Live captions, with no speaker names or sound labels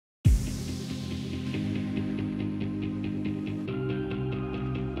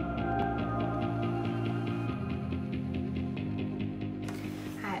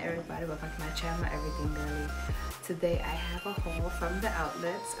channel, Everything Girly. Today I have a haul from the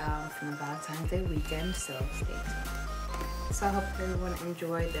outlets from the Valentine's Day weekend, so stay tuned. So I hope everyone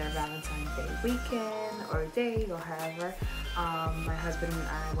enjoyed their Valentine's Day weekend or day or however. My husband and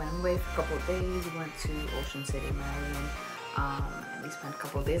I went away for a couple of days. We went to Ocean City, Maryland, and we spent a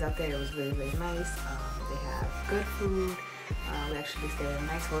couple of days out there. It was really, really nice. They have good food. We actually stayed at a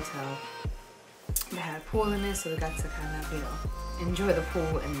nice hotel. They had a pool in it, so we got to kind of, enjoy the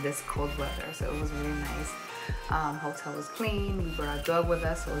pool in this cold weather. So it was really nice. Hotel was clean. We brought our dog with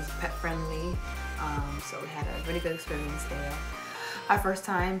us, so it was pet friendly. So we had a really good experience there. Our first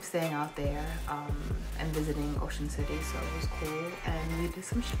time staying out there and visiting Ocean City, so it was cool. And we did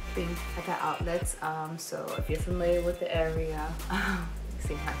some shopping at the outlets. So if you're familiar with the area,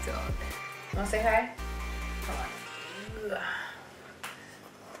 say hi to all. You wanna say hi? Come on.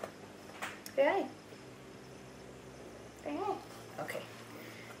 Say hi. Say hi. Okay.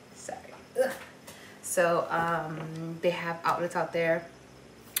 Sorry. Ugh. So they have outlets out there.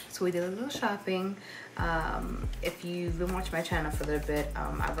 So we did a little shopping. If you've been watching my channel for a little bit,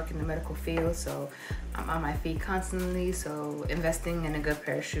 I work in the medical field, so I'm on my feet constantly. So investing in a good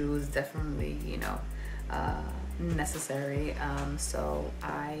pair of shoes definitely, necessary. So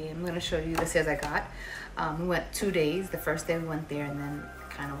I am gonna show you the sales I got. We went 2 days. The first day we went there, and then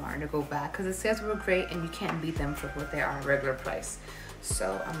kind of wanted to go back because the sales were great, and you can't beat them for what they are regular price.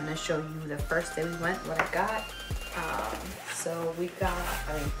 So I'm gonna show you the first day we went what I got. So we got,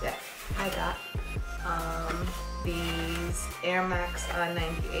 I got these Air Max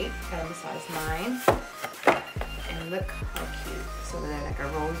 98, kind of size 9, and look how cute. So they're like a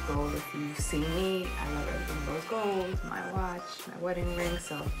rose gold. If you see me, I love everything rose gold, my watch, my wedding ring.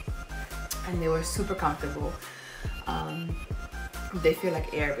 So, and they were super comfortable. They feel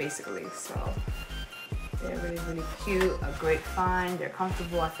like air basically. So they're really, really cute, a great find. They're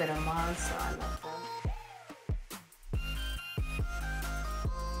comfortable. I fit them on, so I love them.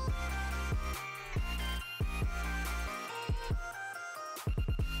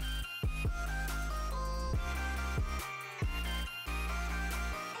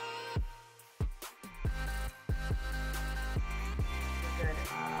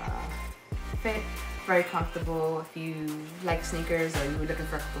 Fit, very comfortable. If you like sneakers or you were looking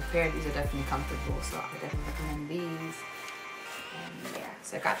for a couple pair, these are definitely comfortable, so I would definitely recommend these. And yeah,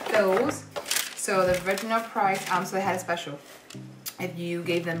 so I got those. So the original price, so they had a special. If you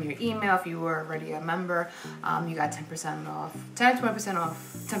gave them your email, if you were already a member, you got 10% off, 10-20% off,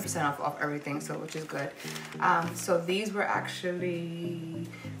 10% off everything, so which is good. So these were actually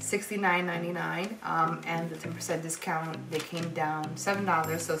 $69.99, and the 10% discount, they came down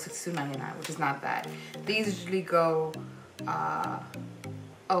 $7, so $62.99, which is not bad. These usually go,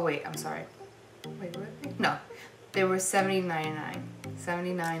 oh wait, I'm sorry. Wait, were they? No, they were $70.99,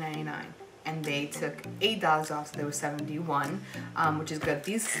 $79.99. And they took $8 off, so they were $71, which is good.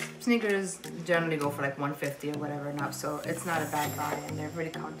 These sneakers generally go for like $150 or whatever and up, so it's not a bad buy, and they're really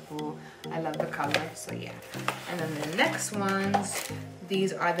comfortable. I love the color, so yeah. And then the next ones,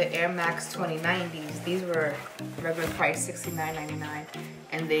 these are the Air Max 2090s. These were regular price $69.99,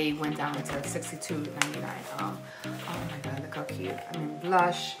 and they went down to $62.99. Oh my god, look how cute. I mean,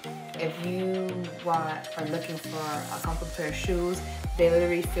 blush. If you are looking for a comfortable pair of shoes, they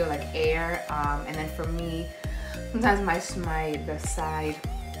literally feel like air. And then for me, sometimes the side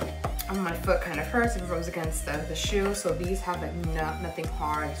of my foot kind of hurts if it rubs against the shoe. So these have like nothing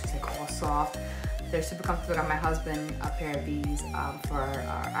hard. It's just like all soft. They're super comfortable. I got my husband a pair of these for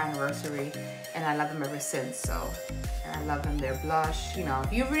our anniversary, and I love them ever since. So, and I love them. They're blush.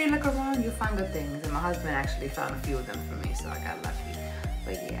 If you really look around, you'll find good things. And my husband actually found a few of them for me, so I got lucky.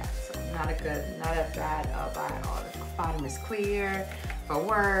 But yeah, so not a bad buy at all. The bottom is clear for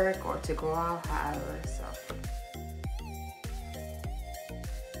work or to go out, however. So.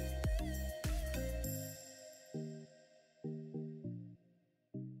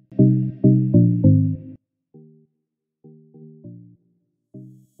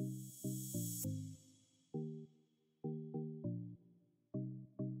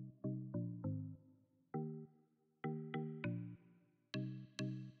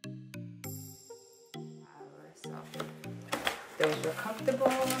 Those were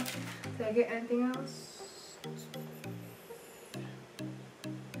comfortable. Did I get anything else?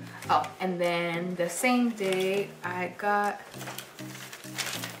 Oh, and then the same day I got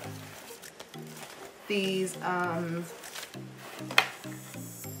these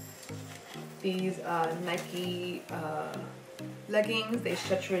Nike leggings. They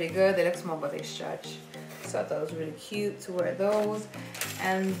stretch really good. They look small, but they stretch. So I thought it was really cute to wear those.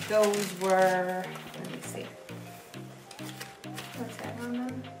 And those were, let me see. What's that on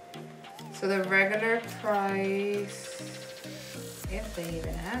them? So the regular price, if they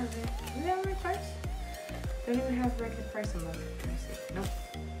even have it, is that regular price? They don't even have regular price on them. Let me see. Nope.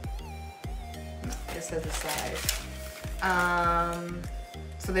 No, it says the size.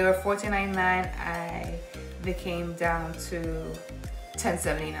 So they were $14.99. They came down to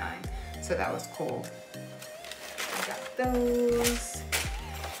 $10.79. So that was cool. I got those.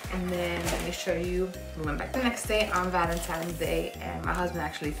 And then let me show you, we went back the next day on Valentine's Day, and my husband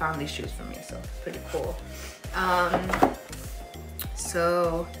actually found these shoes for me, so pretty cool.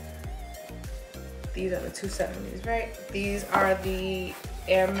 So these are the 270s, right? These are the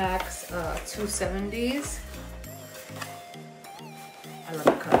Air Max 270s. I love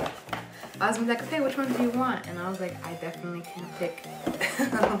the color. My husband's like, okay, which one do you want? And I was like, I definitely can pick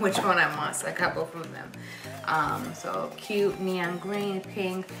which one I want. So I got both of them. So cute, neon green,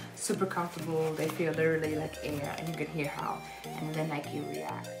 pink, super comfortable. They feel literally like air, and you can hear how. And then Nike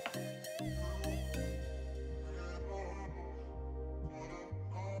React.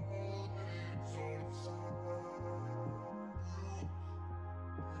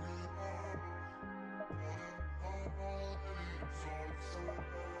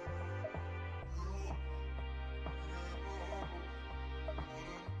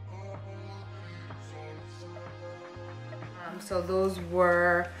 So those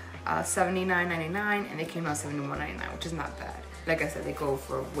were $79.99, and they came out $71.99, which is not bad. Like I said, they go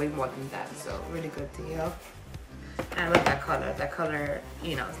for way more than that, so really good deal. And I love that color. That color,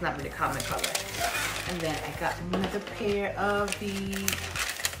 you know, it's not really common color. And then I got another pair of the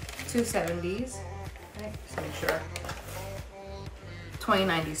 270s. Right, just make sure.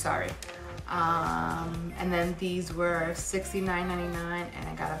 2090, sorry. And then these were $69.99, and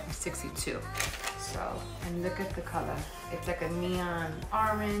I got them for $62. So, and look at the color. It's like a neon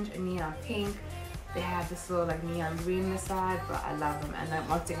orange, a neon pink. They have this little like neon green on the side, but I love them. And then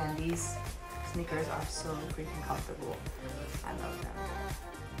once again, these sneakers are so freaking comfortable. I love them.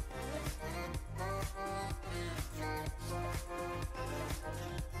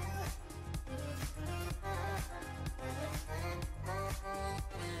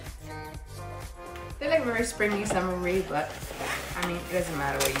 They're like very springy, summery, but I mean, it doesn't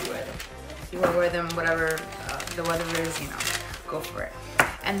matter where you wear them. You want to wear them whatever the weather is, you know, go for it.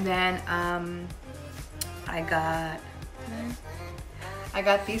 And then I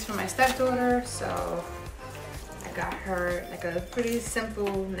got these for my stepdaughter. So I got her like a pretty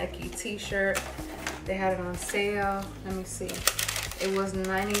simple Nike t-shirt. They had it on sale. Let me see. It was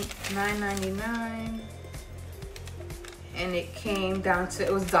 $99.99, and it came down to,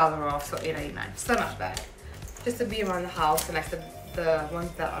 it was $1 off, so $8.99. Still not bad. Just to be around the house, and like the ones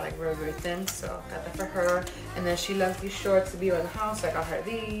that are like very, very thin. So got that for her. And then she loves these shorts to be around the house, so I got her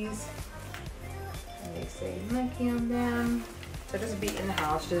these. And they say Nike on them. So just be in the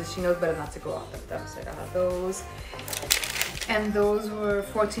house. She knows better not to go out with them, so I got her those. And those were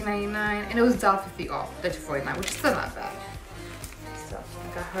 $14.99, and it was $1.50 off, $13.49, which is still not bad. So I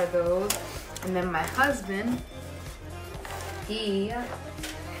got her those. And then my husband, he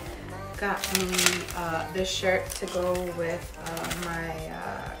got me this shirt to go with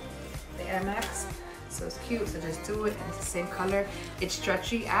the Air Max. So it's cute, so just do it, and it's the same color. It's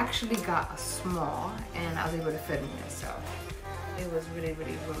stretchy. I actually got a small, and I was able to fit in it, so it was really,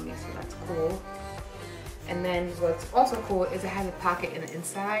 really roomy, so that's cool. And then what's also cool is it has a pocket in the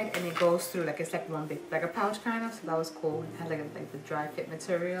inside, and it goes through, like it's like one big, like a pouch kind of, so that was cool. It had like the dry fit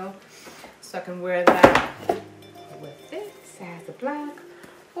material, so I can wear that with this. It has the black,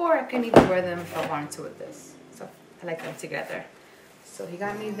 or I can even wear them if I wanted to with this. So I like them together. So he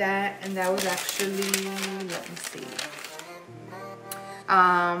got me that, and that was actually, let me see.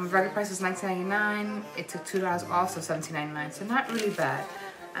 Regular price was $19.99. It took $2 off, so $17.99. So not really bad.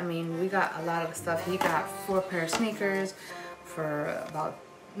 I mean, we got a lot of stuff. He got 4 pair of sneakers for about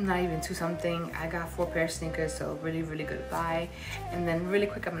not even 2 something. I got 4 pair of sneakers, so really, really good buy. And then really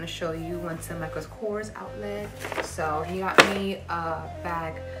quick, I'm gonna show you went to Michael Kors outlet. So he got me a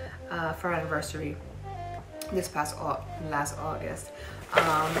bag for our anniversary this past last August.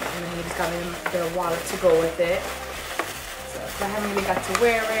 And then he just got me the wallet to go with it. So I haven't really got to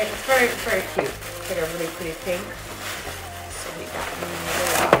wear it. It's very, very cute. It's like a really pretty pink. So he got me the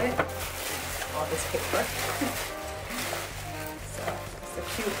wallet. All this paper. So it's a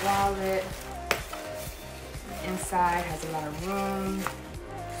cute wallet. Inside has a lot of room.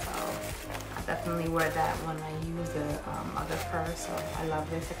 So I definitely wear that when I use the other purse. So I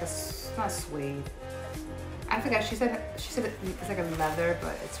love it. It's like it's not suede. I forgot, she said it's like a leather,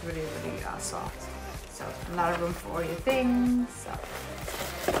 but it's really, really soft. So a lot of room for all your things. So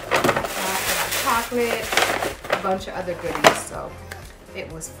chocolate, a bunch of other goodies. So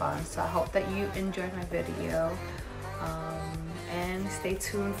it was fun. So I hope that you enjoyed my video. And stay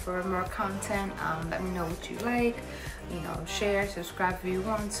tuned for more content. Let me know what you like. You know, share, subscribe if you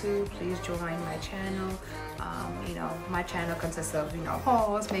want to. Please join my channel. You know, my channel consists of, you know,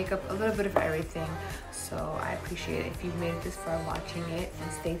 hauls, makeup, a little bit of everything. So I appreciate it if you've made it this far watching it,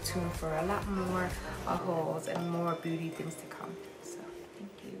 and stay tuned for a lot more hauls and more beauty things to come.